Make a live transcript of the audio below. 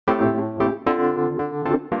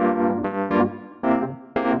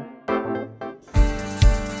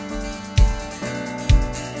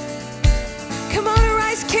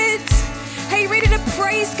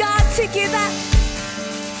praise God together.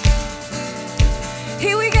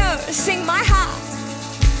 Here we go, sing my heart.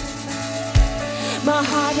 My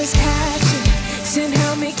heart was captured, sin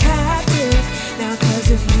held me captive. Now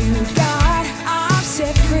 'cause of you, God, I'm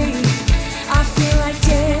set free. I feel like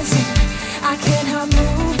dancing, I can't help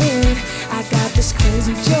moving. I got this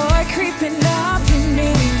crazy joy creeping up in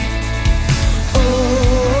me.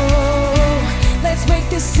 Oh, let's wake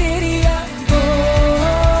the city up. Oh,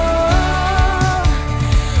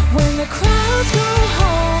 when the crowds go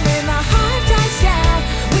home and the heart dies down,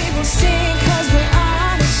 we will sing 'cause we're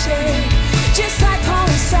unashamed. Just like Paul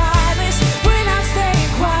and Silas, we're not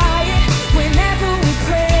staying quiet. Whenever we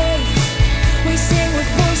praise, we sing with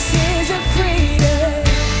voices of freedom.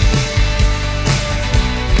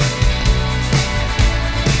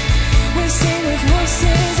 We sing with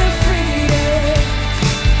voices of freedom.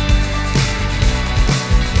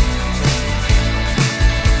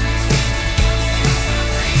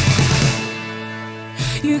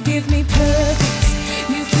 You give me purpose,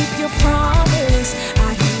 you keep your promise.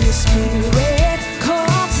 I hear your spirit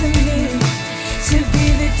call to me to be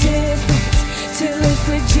the difference, to live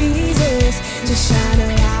for Jesus, to shine a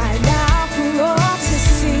light now for all to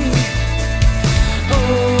see.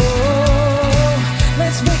 Oh,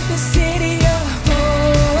 let's wake the city up.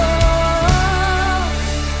 Oh,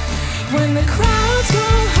 when the crowds go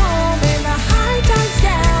home and the heart dies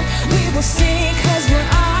down, we will sing 'cause we're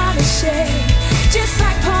unashamed. Just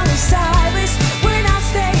like Paul and Silas, we're not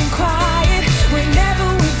staying quiet. Whenever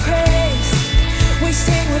we praise, we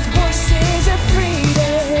sing with voices of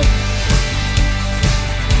freedom.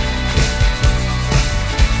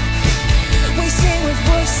 We sing with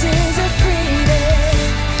voices of freedom.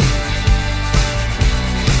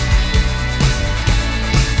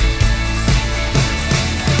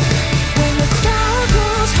 When the crowd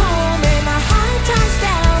goes home and the heart dies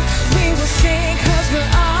down, we will sing 'cause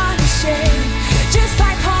we're unashamed. Just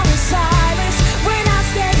like Paul and Silas, we're not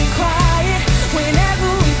staying quiet. Whenever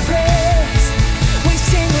we praise, we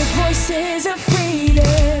sing with voices of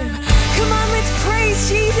freedom. Come on, let's praise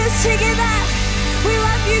Jesus together. We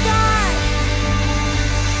love you, God.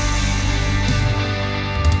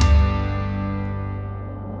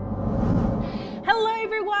 Hello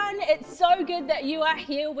everyone, it's so good that you are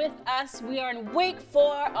here with us. We are in week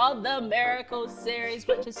 4 of the Miracle series,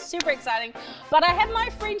 which is super exciting. But I have my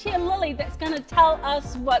friend here, Lily, that's going to tell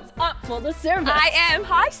us what's up for the service. I am.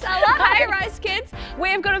 Hi, Stella. Hi, Rise Kids.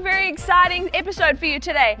 We've got a very exciting episode for you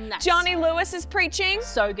today. Nice. Jonny Lewis is preaching.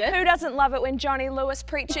 So good. Who doesn't love it when Jonny Lewis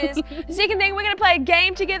preaches? Second thing, we're going to play a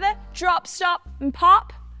game together. Drop, stop, and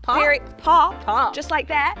pop. Pop? Very pop, Pop. just like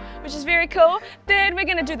that, which is very cool. Third, we're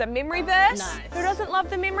going to do the memory verse. Nice. Who doesn't love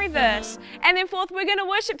the memory verse? And then fourth, we're going to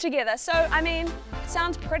worship together. So, I mean,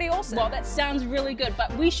 sounds pretty awesome. Well, that sounds really good,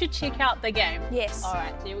 but we should check out the game. Yes. All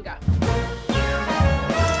right, here we go.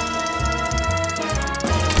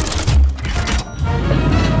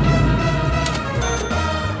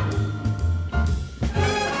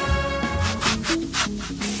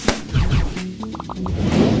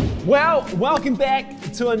 Well, welcome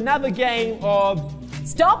back to another game of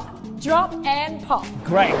Stop, drop, and pop.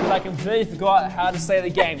 great, because I completely forgot how to say the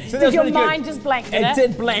game. So Did that's your really good. mind just blank, did It it?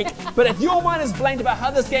 did blank. But if your mind is blanked about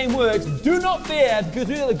how this game works, do not fear, because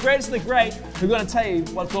we are the greatest of the great. We're going to tell you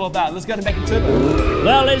what it's all about. Let's go to Back and Turbo.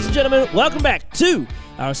 Well, ladies and gentlemen, welcome back to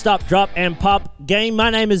our Stop, Drop, and Pop game. My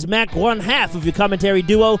name is Mac, one half of your commentary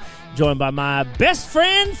duo, joined by my best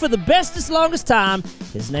friend for the bestest, longest time.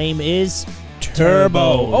 His name is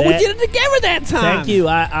Turbo. Oh, we did it together that time. Thank you.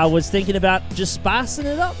 I was thinking about just spicing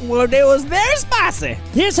it up. Well, it was very spicy.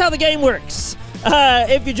 Here's how the game works.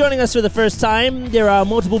 If you're joining us for the first time, there are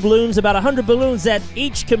multiple balloons, about 100 balloons that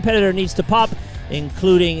each competitor needs to pop,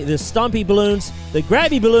 including the stompy balloons, the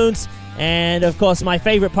grabby balloons, and of course my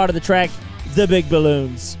favorite part of the track, the big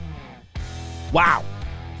balloons. Wow.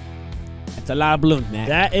 That's a lot of balloons, man.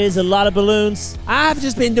 That is a lot of balloons. I've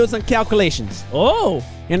just been doing some calculations. Oh.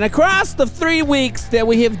 And across the 3 weeks that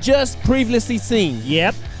we have just previously seen,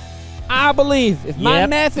 Yep. I believe, if my Yep.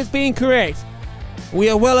 math is being correct, we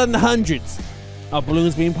are well in the hundreds of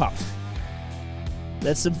balloons being popped.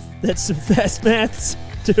 That's some fast maths,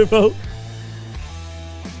 Turbo.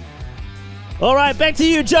 All right, back to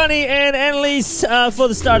you, Jonny and Annalise, for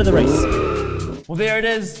the start of the race. Well, there it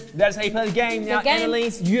is. That's how you play the game. Now, game.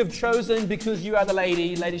 Annalise, you have chosen, because you are the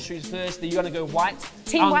lady, ladies choose first, that you're going to go white.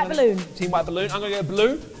 Team white balloon. Team white balloon. I'm going to go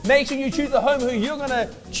blue. Make sure you choose at home who you're going to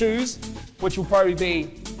choose, which will probably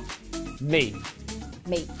be me.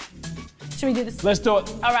 Me. Should we do this? Let's do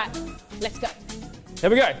it. All right, let's go. Here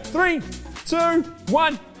we go. 3, 2,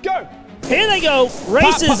 1, go. Here they go.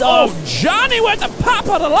 Races Pop, off. oh, Jonny with the pop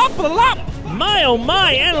of the lop of the lop. My, oh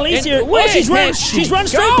my, Annalise And here. where She's has she run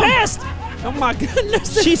straight gone? past. Oh my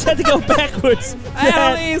goodness. She's had to go backwards.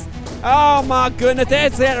 Annalise. Oh my goodness.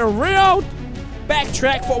 That's a real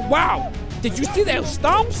backtrack for wow. Did you see those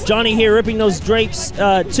stumps? Jonny here ripping those drapes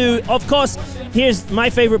too. Of course, here's my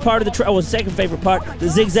favorite part of the track. Well, second favorite part, the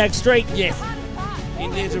zigzag straight. Yes.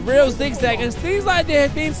 And there's a real zigzag, and it seems like there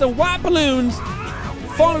have been some white balloons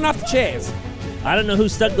falling off the chairs. I don't know who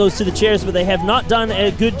stuck those to the chairs, but they have not done a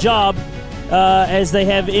good job as they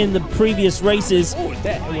have in the previous races. Oh,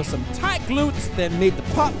 that it was some tight glutes that made the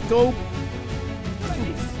pop go.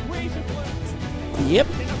 Yep.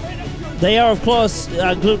 They are, of course,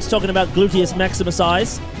 glutes talking about gluteus maximus,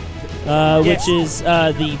 which is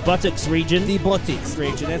the buttocks region. The buttocks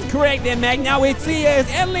region. That's correct there, Mag. Now we see as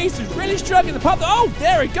Annalise is really struggling to pop the. Oh,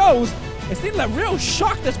 there it goes. It seems like real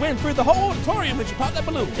shock that's went through the whole auditorium when she popped that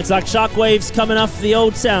balloon. It's like shock waves coming off the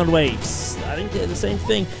old sound waves. I think they're the same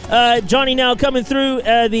thing. Jonny now coming through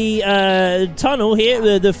the tunnel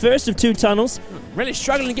here, the first of two tunnels. Really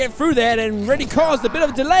struggling to get through that and really caused a bit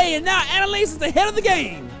of a delay, and now Annalise is ahead of the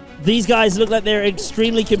game. These guys look like they're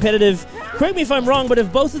extremely competitive. Correct me if I'm wrong, but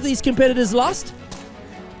have both of these competitors lost?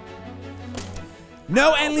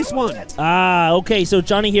 No, Annalise won. Ah, okay, so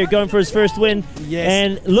Jonny here going for his first win. Yes.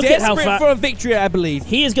 And look at how Desperate far. for a victory, I believe.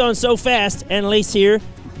 He is going so fast. Annalise here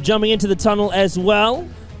jumping into the tunnel as well.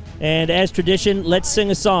 And as tradition, let's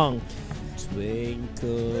sing a song.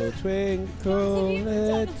 Twinkle, twinkle,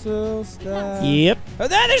 little star. Yep. Oh,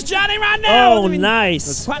 that is Jonny right now. Oh, It was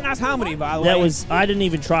nice. quite nice harmony, by the way. That was, I didn't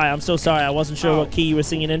even try. I'm so sorry. I wasn't sure what key you were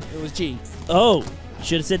singing in. It was G. Oh,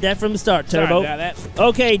 should have said that from the start, Sorry Turbo. about that.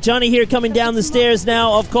 Okay, Jonny here coming down the stairs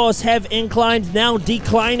now. Of course, have inclined, now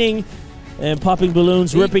declining. And popping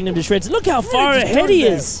balloons, ripping them to shreds. Look how far Just ahead he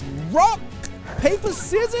doing is. that. Rock, paper,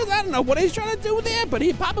 scissors. I don't know what he's trying to do there, but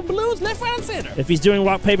he's popping balloons left, right, and center. If he's doing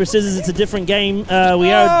rock, paper, scissors, it's a different game.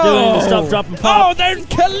 We are doing the stop, drop, and pop. Oh, there's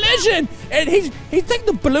collision, and he's taking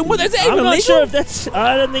the balloon with. Is that I'm even not legal? sure if that's.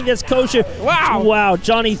 I don't think that's kosher. Wow. Wow.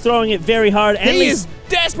 Jonny throwing it very hard. He Annalise, is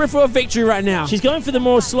desperate for a victory right now. she's going for the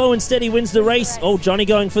more slow and steady wins the race. Oh, Jonny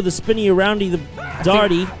going for the spinny aroundy, the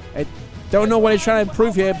darty. I don't know what he's trying to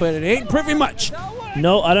prove here, but it ain't proving much.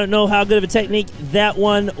 No, I don't know how good of a technique that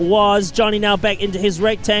one was. Jonny now back into his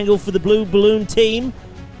rectangle for the blue balloon team.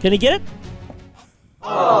 Can he get it?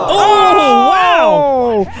 Oh,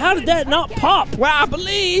 wow. How did that not pop? Well, I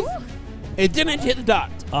believe it didn't hit the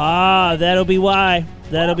dot. Ah, that'll be why.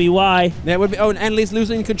 That'll be why. That would be. Oh, and Annalise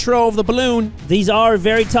losing control of the balloon. These are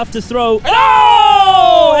very tough to throw.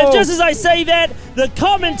 Oh! And just as I say that, the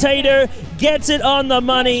commentator gets it on the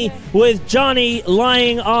money with Jonny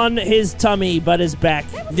lying on his tummy, but his back.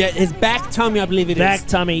 Yeah, his back tummy, I believe it is. Back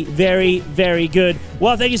tummy. Very, very good.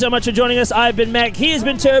 Well, thank you so much for joining us. I've been Mac. He has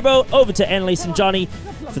been Turbo. Over to Annalise and Jonny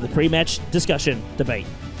for the pre-match discussion debate.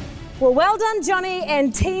 Well done, Jonny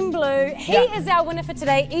and Team Blue. He is our winner for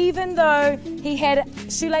today, even though he had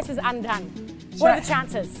shoelaces undone. What are the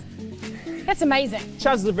chances? That's amazing.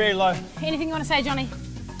 Chances are very low. Anything you want to say, Jonny?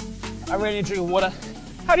 I really need to drink water.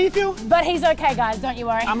 How do you feel? But he's okay, guys. Don't you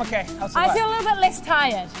worry. I'm okay. I'll I survive. feel a little bit less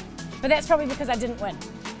tired, but that's probably because I didn't win.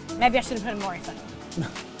 Maybe I should have put in more effort.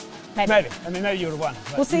 Maybe. Maybe. I mean, maybe you would have won.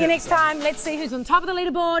 but We'll see you yeah, next time. Let's see who's on top of the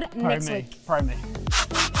leaderboard Probably next me. week. Probably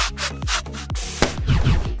me.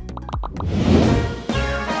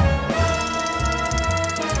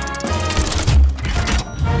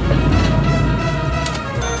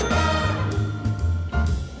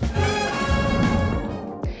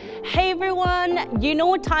 Hey everyone, you know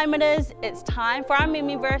what time it is. It's time for our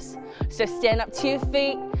Mimiverse. So stand up to your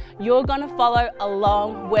feet. You're gonna follow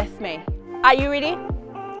along with me. Are you ready?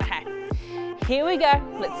 Okay, here we go.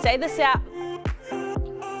 Let's say this out.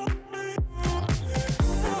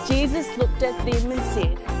 Jesus looked at them and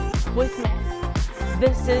said, with man,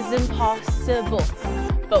 this is impossible.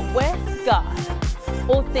 But with God,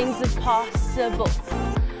 all things are possible.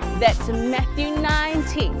 That's in Matthew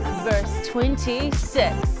 19, verse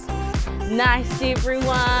 26. Nice,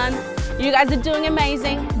 everyone. You guys are doing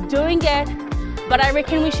amazing, doing good, but I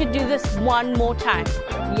reckon we should do this one more time.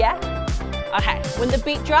 Yeah? Okay, when the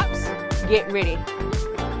beat drops, get ready.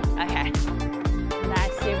 Okay.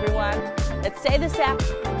 Nice, everyone. Let's say this out.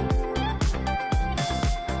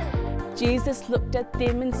 Jesus looked at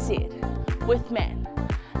them and said, with man,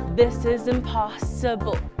 this is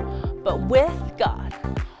impossible, but with God,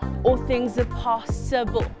 all things are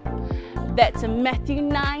possible. That's in Matthew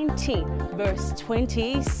 19, verse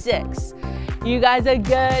 26. You guys are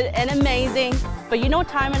good and amazing, but you know what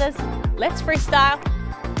time it is? Let's freestyle.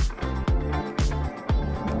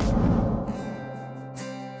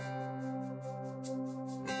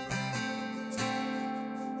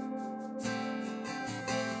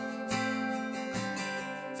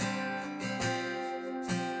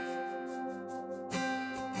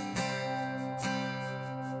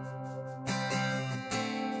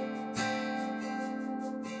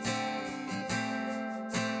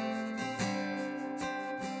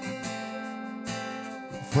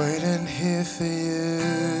 Waiting here for you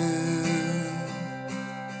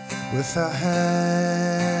with our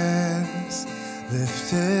hands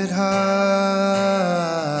lifted high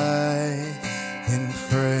in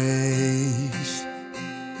praise.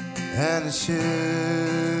 And it's you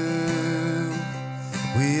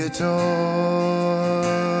we adore,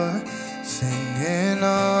 singing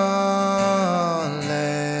hallelujah.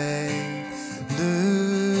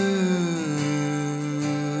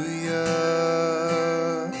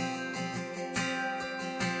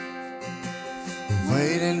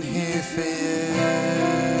 Waiting here for you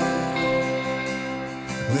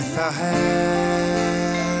with our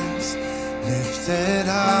hands lifted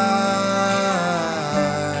high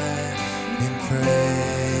in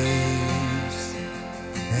praise.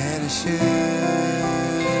 And it's you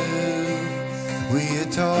we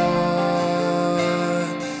adore,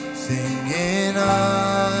 singing hallelujah.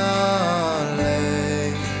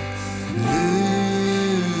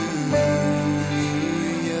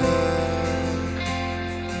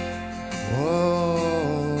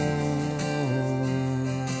 Whoa.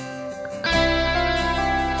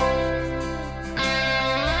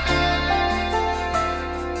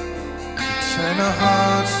 Turn our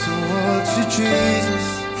hearts towards you, Jesus.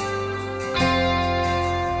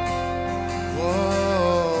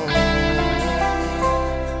 Whoa.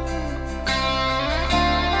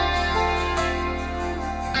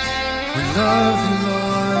 We love you,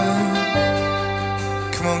 Lord.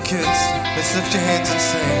 Come on, kids, let's lift your hands and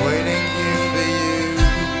sing. Waiting here for you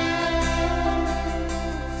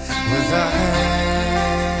with our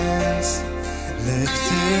hands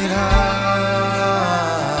lifted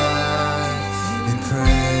high in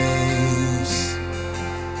praise.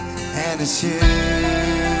 And it's you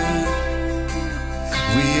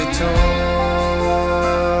we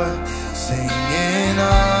adore, singing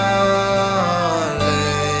hallelujah.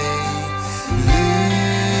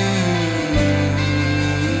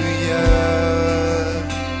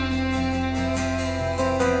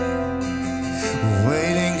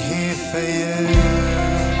 Waiting here for you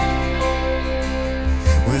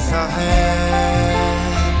with our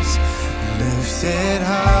hands lifted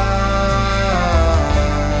high.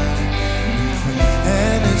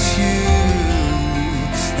 And it's you,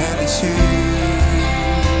 and it's you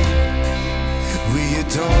we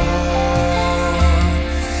adore,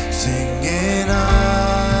 singing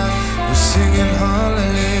we're singing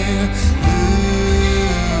hallelujah,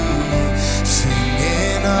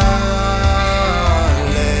 singing hallelujah.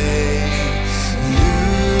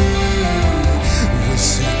 We're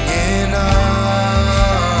singing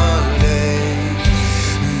hallelujah,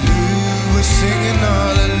 we're singing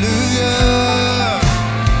hallelujah.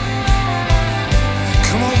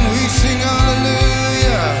 Come on, we sing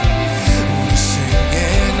hallelujah. We're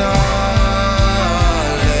singing hallelujah.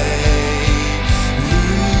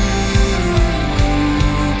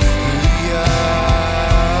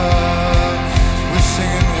 We're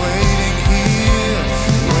singing waiting here for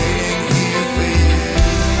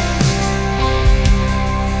you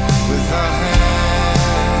with our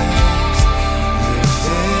hands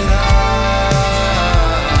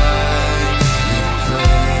lifted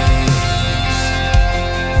high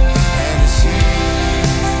in praise. And it's you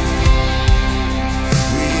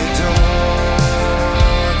we adore,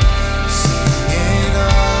 singing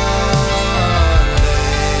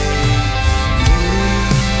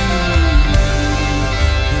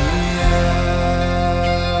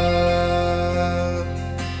hallelujah.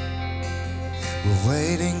 We're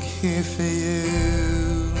waiting here for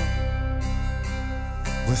you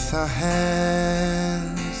with our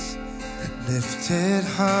hands lifted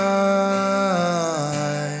high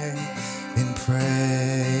in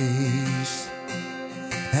praise.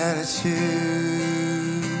 And it's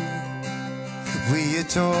you we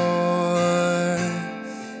adore,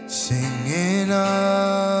 singing hallelujah.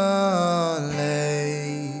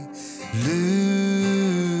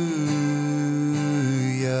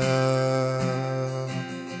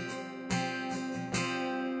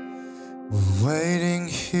 We're waiting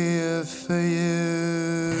here for you.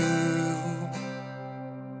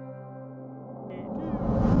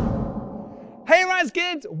 Hey Rise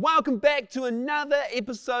Kids, welcome back to another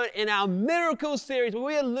episode in our Miracle series where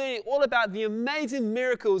we are learning all about the amazing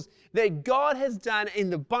miracles that God has done in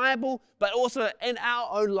the Bible, but also in our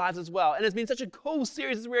own lives as well. And it's been such a cool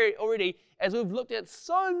series already as we've looked at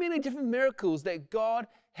so many different miracles that God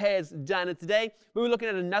has done. And today we were looking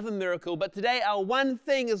at another miracle, but today our one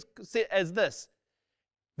thing is this.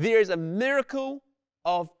 There is a miracle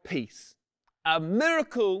of peace. A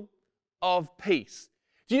miracle of peace.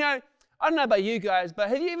 Do you know, I don't know about you guys, but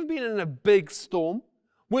have you ever been in a big storm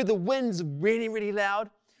where the wind's really, really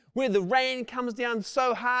loud, where the rain comes down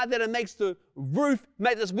so hard that it makes the roof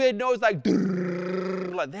make this weird noise like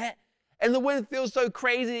that. And the wind feels so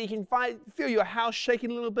crazy you can feel your house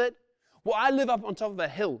shaking a little bit. Well, I live up on top of a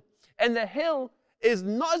hill. And the hill is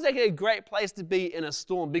not exactly a great place to be in a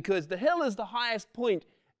storm because the hill is the highest point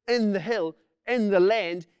in the hill, in the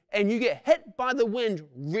land, and you get hit by the wind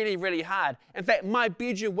really, really hard. In fact, my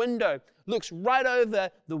bedroom window looks right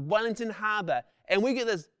over the Wellington Harbour, and we get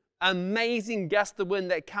this amazing gust of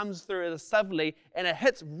wind that comes through the southerly, and it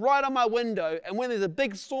hits right on my window, and when there's a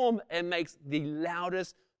big storm, it makes the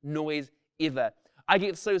loudest noise ever. I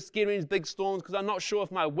get so scared in these big storms because I'm not sure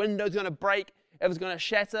if my window's going to break, if it's going to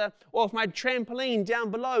shatter, or if my trampoline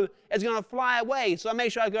down below is going to fly away. So I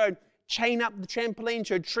make sure I go chain up the trampoline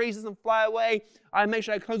so trees doesn't fly away. I make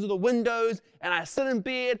sure I close all the windows, and I sit in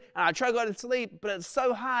bed, and I try to go to sleep, but it's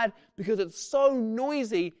so hard because it's so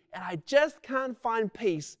noisy, and I just can't find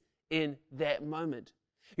peace in that moment.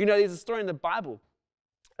 You know, there's a story in the Bible,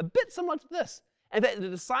 a bit similar to this. In fact, the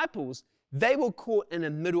disciples, they were caught in the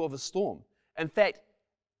middle of a storm. In fact,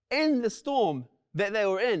 in the storm that they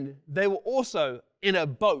were in, they were also in a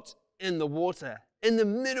boat in the water, in the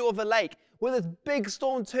middle of a lake, where this big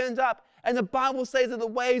storm turned up, and the Bible says that the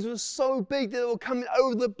waves were so big that they were coming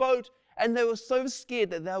over the boat, and they were so scared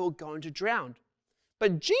that they were going to drown.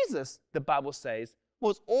 But Jesus, the Bible says,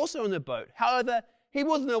 was also in the boat. However, he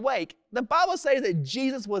wasn't awake. The Bible says that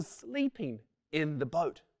Jesus was sleeping in the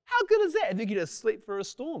boat. How good is that if you could just sleep for a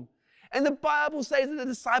storm? And the Bible says that the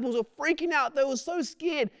disciples were freaking out. They were so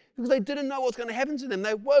scared because they didn't know what's going to happen to them.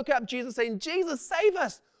 They woke up Jesus saying, Jesus, save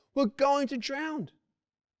us. We're going to drown.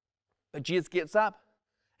 But Jesus gets up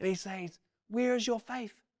and he says, where is your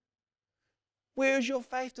faith? Where is your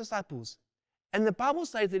faith, disciples? And the Bible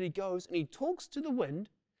says that he goes and he talks to the wind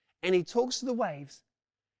and he talks to the waves.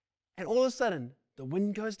 And all of a sudden, the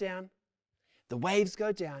wind goes down, the waves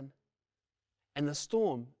go down, and the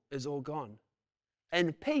storm is all gone.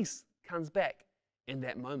 And peace comes back in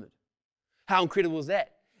that moment. How incredible is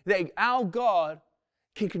that? That our God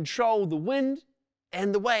can control the wind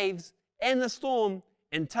and the waves and the storm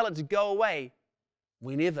and tell it to go away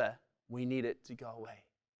whenever we need it to go away.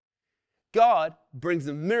 God brings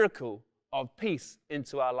a miracle of peace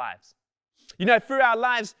into our lives. You know, through our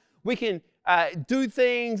lives, we can do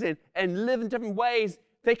things and live in different ways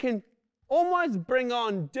that can almost bring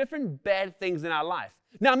on different bad things in our life.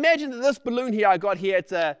 Now imagine that this balloon here I got here,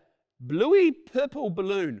 it's a bluey purple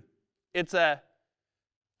balloon. It's I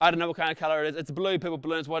don't know what kind of color it is. It's a bluey purple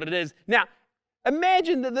balloon is what it is. Now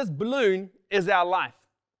imagine that this balloon is our life.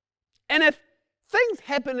 And if things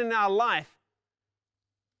happen in our life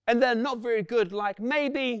and they're not very good, like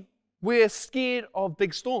maybe we're scared of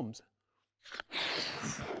big storms.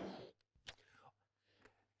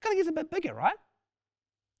 Kind of gets a bit bigger, right?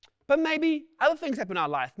 But maybe other things happen in our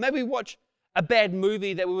life. Maybe we watch a bad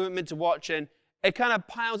movie that we weren't meant to watch, and it kind of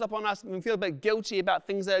piles up on us, and we feel a bit guilty about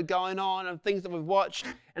things that are going on and things that we've watched,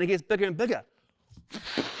 and it gets bigger and bigger.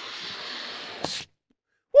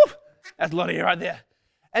 Woo! That's a lot of you right there.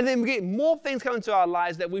 And then we get more things coming into our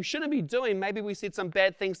lives that we shouldn't be doing. Maybe we said some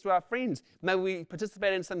bad things to our friends. Maybe we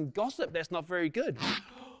participated in some gossip that's not very good.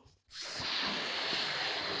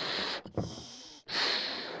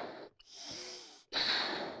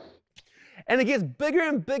 And it gets bigger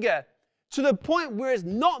and bigger to the point where it's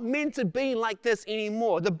not meant to be like this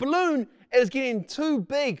anymore. The balloon is getting too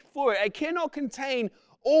big for it. It cannot contain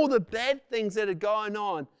all the bad things that are going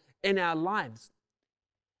on in our lives.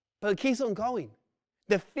 But it keeps on going.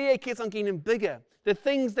 The fear keeps on getting bigger. The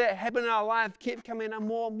things that happen in our life keep coming on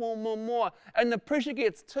more and more and more and more. And the pressure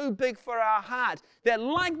gets too big for our heart. That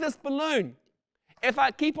like this balloon, if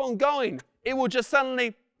I keep on going, it will just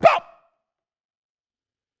suddenly pop!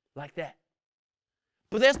 Like that.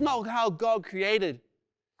 But that's not how God created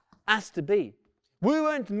us to be. We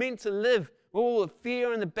weren't meant to live with all the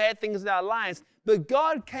fear and the bad things in our lives, but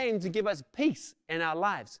God came to give us peace in our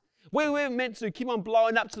lives. We weren't meant to keep on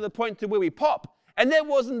blowing up to the point to where we pop, and that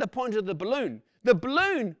wasn't the point of the balloon. The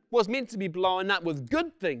balloon was meant to be blowing up with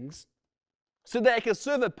good things so that it could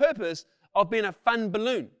serve a purpose of being a fun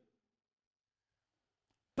balloon.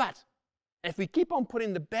 But if we keep on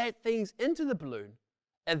putting the bad things into the balloon,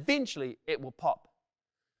 eventually it will pop.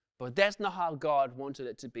 But that's not how God wanted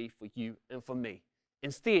it to be for you and for me.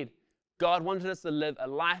 Instead, God wanted us to live a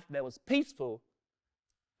life that was peaceful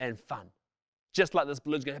and fun. Just like this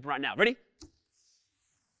balloon's going to happen right now. Ready?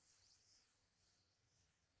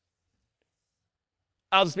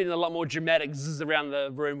 I was spending a lot more dramatic zzz around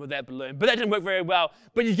the room with that balloon, but that didn't work very well.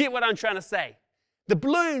 But you get what I'm trying to say. The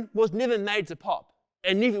balloon was never made to pop,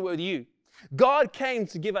 and neither were you. God came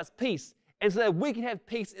to give us peace, and so that we can have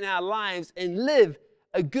peace in our lives and live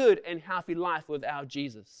a good and healthy life with our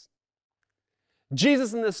Jesus.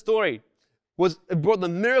 Jesus in this story brought the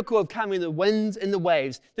miracle of calming the winds and the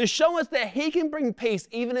waves to show us that he can bring peace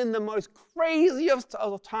even in the most craziest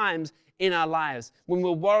of times in our lives. When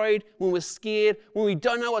we're worried, when we're scared, when we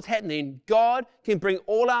don't know what's happening, God can bring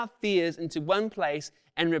all our fears into one place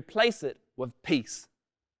and replace it with peace.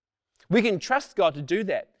 We can trust God to do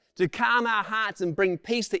that, to calm our hearts and bring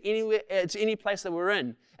peace to any place that we're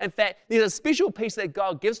in. In fact, there's a special peace that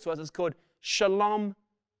God gives to us. It's called shalom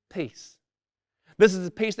peace. This is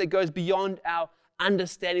a peace that goes beyond our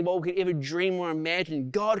understanding, what we could ever dream or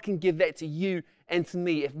imagine. God can give that to you and to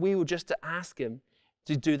me if we were just to ask him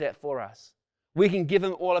to do that for us. We can give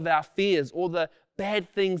him all of our fears, all the bad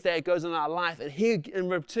things that goes in our life, and he, in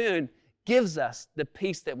return, gives us the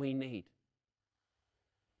peace that we need.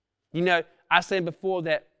 You know, I said before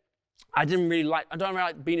that I don't really like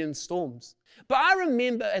being in storms. But I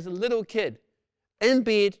remember as a little kid in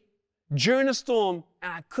bed during a storm,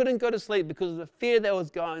 and I couldn't go to sleep because of the fear that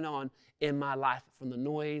was going on in my life from the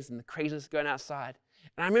noise and the craziness going outside.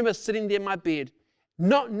 And I remember sitting there in my bed,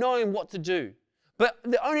 not knowing what to do. But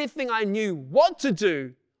the only thing I knew what to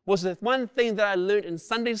do was the one thing that I learned in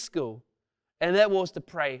Sunday school, and that was to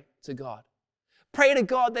pray to God. Pray to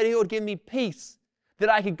God that he would give me peace, that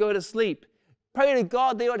I could go to sleep. Pray to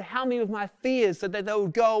God that he would help me with my fears so that they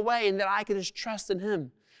would go away and that I could just trust in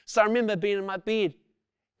him. So I remember being in my bed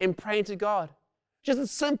and praying to God. Just a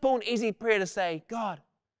simple and easy prayer to say, God,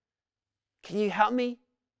 can you help me?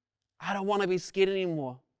 I don't want to be scared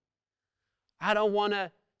anymore. I don't want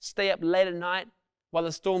to stay up late at night while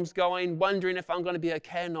the storm's going, wondering if I'm going to be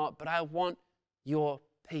okay or not, but I want your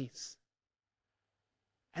peace.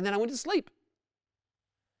 And then I went to sleep.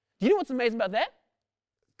 Do you know what's amazing about that?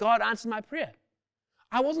 God answered my prayer.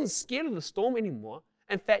 I wasn't scared of the storm anymore.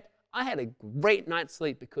 In fact, I had a great night's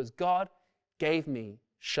sleep because God gave me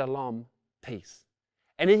shalom peace.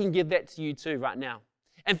 And he can give that to you too right now.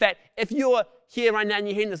 In fact, if you're here right now and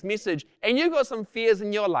you're hearing this message and you've got some fears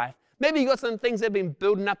in your life, maybe you've got some things that have been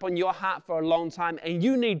building up on your heart for a long time and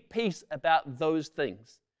you need peace about those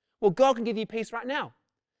things. Well, God can give you peace right now.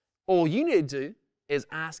 All you need to do is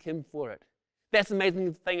ask him for it. That's the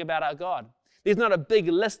amazing thing about our God. There's not a big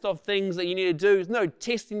list of things that you need to do. There's no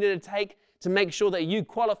testing to take to make sure that you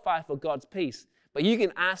qualify for God's peace. But you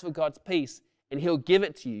can ask for God's peace and he'll give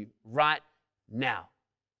it to you right now.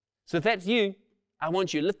 So if that's you, I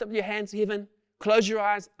want you to lift up your hands to heaven, close your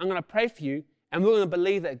eyes, I'm going to pray for you, and we're going to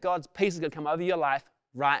believe that God's peace is going to come over your life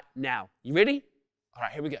right now. You ready? All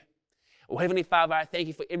right, here we go. Well, Heavenly Father, I thank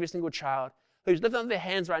you for every single child who's lifting up their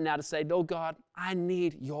hands right now to say, Lord God, I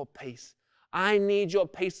need your peace. I need your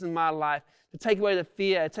peace in my life to take away the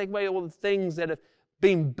fear, take away all the things that have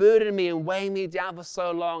been burdening me and weighing me down for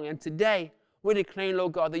so long. And today, we're declaring,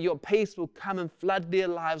 Lord God, that your peace will come and flood their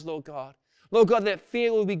lives, Lord God. Lord God, that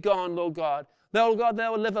fear will be gone, Lord God. Lord God, they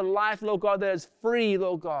will live a life, Lord God, that is free,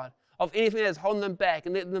 Lord God, of anything that's holding them back.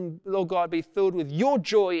 And let them, Lord God, be filled with your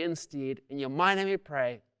joy instead. In your mighty name we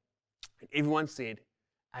pray. And everyone said,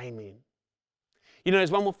 amen. You know,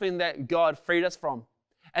 there's one more thing that God freed us from.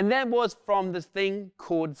 And that was from this thing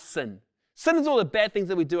called sin. Sin is all the bad things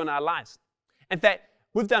that we do in our lives. In fact,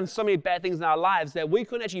 we've done so many bad things in our lives that we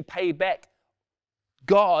couldn't actually pay back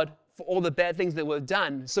God for all the bad things that we've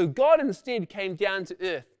done. So God instead came down to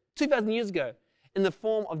earth 2,000 years ago in the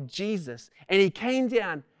form of Jesus. And he came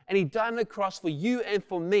down and he died on the cross for you and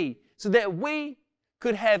for me so that we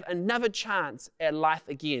could have another chance at life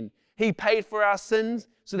again. He paid for our sins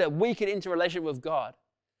so that we could enter a relationship with God.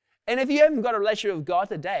 And if you haven't got a relationship with God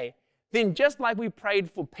today, then just like we prayed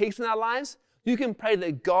for peace in our lives, you can pray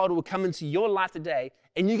that God will come into your life today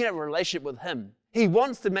and you can have a relationship with him. He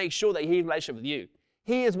wants to make sure that he has a relationship with you.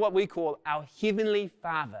 He is what we call our Heavenly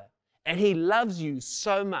Father. And he loves you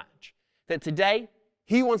so much that today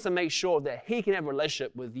he wants to make sure that he can have a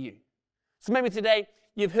relationship with you. So maybe today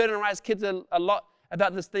you've heard in Rise Kids a lot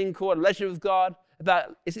about this thing called a relationship with God,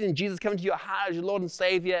 about in Jesus coming to your heart as your Lord and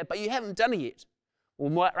Savior, but you haven't done it yet.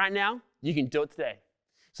 Well, right now, you can do it today.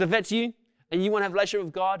 So if that's you and you want to have a relationship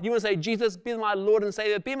with God, you want to say, Jesus, be my Lord and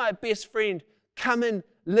Savior, be my best friend, come and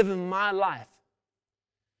live in my life,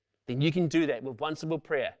 then you can do that with one simple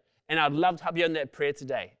prayer. And I'd love to help you in that prayer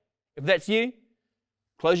today. If that's you,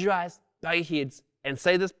 close your eyes, bow your heads, and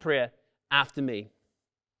say this prayer after me.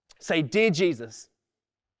 Say, Dear Jesus,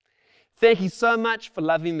 thank you so much for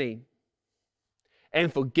loving me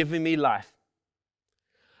and for giving me life.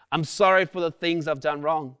 I'm sorry for the things I've done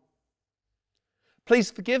wrong.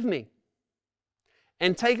 Please forgive me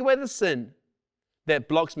and take away the sin that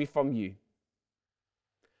blocks me from you.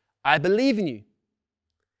 I believe in you.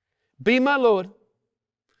 Be my Lord.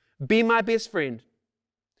 Be my best friend.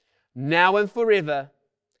 now and forever.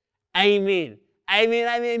 Amen. Amen,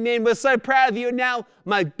 amen, amen. We're so proud of you. And now,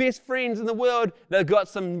 my best friends in the world, they've got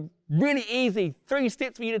some really easy 3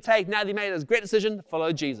 steps for you to take now they made this great decision to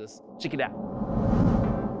follow Jesus. Check it out.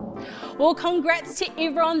 Well, congrats to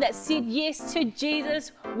everyone that said yes to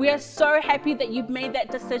Jesus. We are so happy that you've made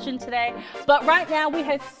that decision today. But right now we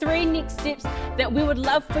have 3 next steps that we would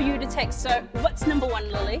love for you to take. So what's number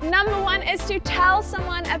 1, Lily? Number 1 is to tell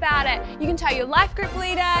someone about it. You can tell your life group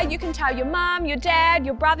leader, you can tell your mom, your dad,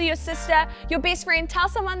 your brother, your sister, your best friend. Tell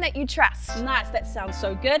someone that you trust. Nice, that sounds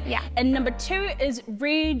so good. Yeah. And number 2 is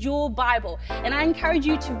read your Bible. And I encourage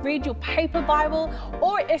you to read your paper Bible,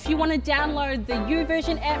 or if you want to download the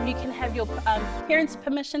YouVersion app, you can have your parents'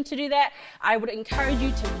 permission to do that. I would encourage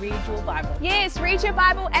you to read your Bible. Yes, read your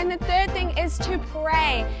Bible. And the 3rd thing is to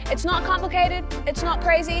pray. It's not complicated. It's not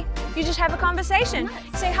crazy. You just have a conversation.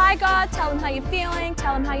 Nice. Say hi, God. Tell him how you're feeling.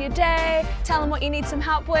 Tell him how your day. Tell him what you need some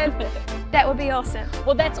help with. That would be awesome.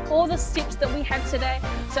 Well, that's all the steps that we have today.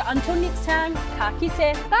 So until next time, ka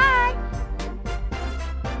kite. Bye.